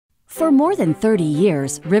For more than 30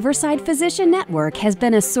 years, Riverside Physician Network has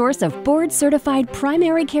been a source of board-certified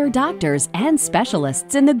primary care doctors and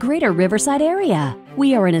specialists in the greater Riverside area.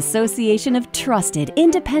 We are an association of trusted,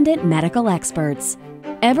 independent medical experts.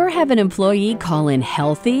 Ever have an employee call in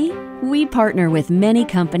healthy? We partner with many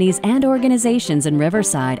companies and organizations in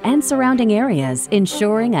Riverside and surrounding areas,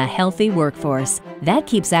 ensuring a healthy workforce. That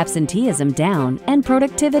keeps absenteeism down and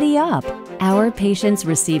productivity up. Our patients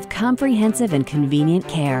receive comprehensive and convenient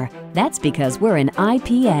care. That's because we're an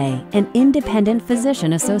IPA, an Independent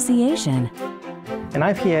Physician Association. An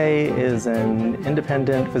IPA is an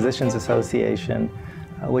Independent Physicians Association,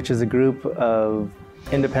 which is a group of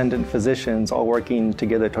independent physicians all working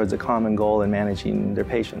together towards a common goal in managing their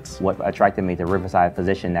patients. What attracted me to Riverside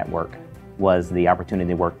Physician Network was the opportunity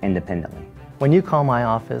to work independently. When you call my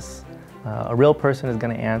office, a real person is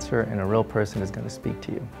going to answer and a real person is going to speak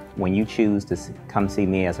to you. When you choose to come see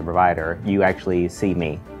me as a provider, you actually see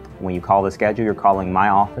me. When you call the schedule, you're calling my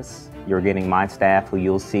office. You're getting my staff who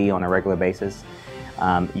you'll see on a regular basis.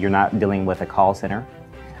 You're not dealing with a call center.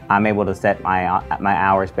 I'm able to set my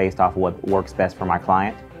hours based off what works best for my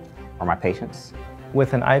client or my patients.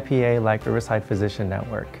 With an IPA like Riverside Physician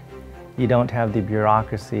Network, you don't have the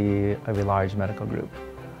bureaucracy of a large medical group.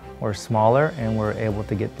 We're smaller and we're able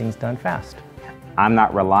to get things done fast. I'm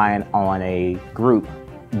not relying on a group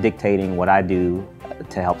dictating what I do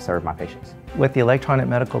to help serve my patients. With the electronic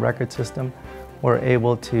medical record system, we're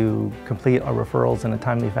able to complete our referrals in a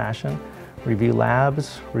timely fashion, review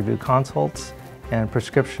labs, review consults, and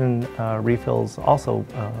prescription refills also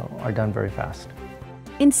are done very fast.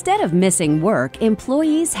 Instead of missing work,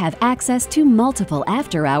 employees have access to multiple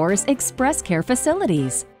after-hours express care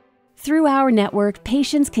facilities. Through our network,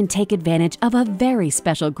 patients can take advantage of a very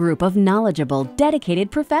special group of knowledgeable,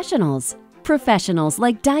 dedicated professionals. Professionals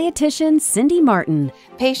like dietitian Cindy Martin.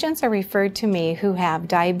 Patients are referred to me who have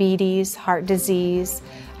diabetes, heart disease,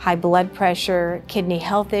 high blood pressure, kidney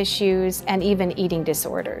health issues, and even eating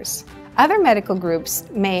disorders. Other medical groups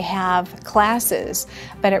may have classes,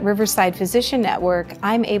 but at Riverside Physician Network,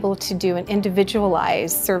 I'm able to do an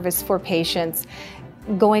individualized service for patients,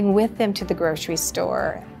 going with them to the grocery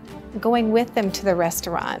store, going with them to the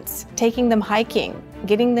restaurants, taking them hiking,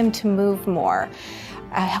 getting them to move more,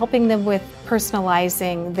 helping them with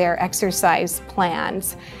personalizing their exercise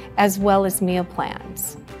plans, as well as meal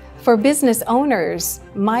plans. For business owners,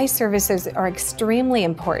 my services are extremely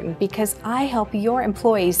important because I help your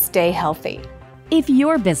employees stay healthy. If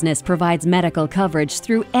your business provides medical coverage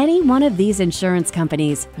through any one of these insurance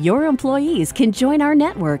companies, your employees can join our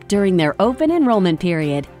network during their open enrollment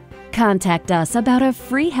period. Contact us about a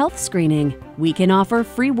free health screening. We can offer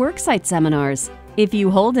free worksite seminars. If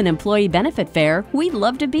you hold an employee benefit fair, we'd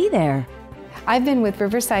love to be there. I've been with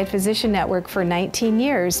Riverside Physician Network for 19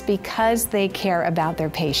 years because they care about their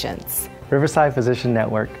patients. Riverside Physician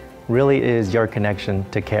Network really is your connection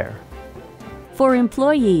to care. For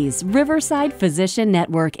employees, Riverside Physician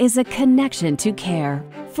Network is a connection to care.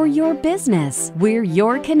 For your business, we're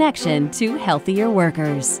your connection to healthier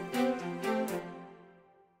workers.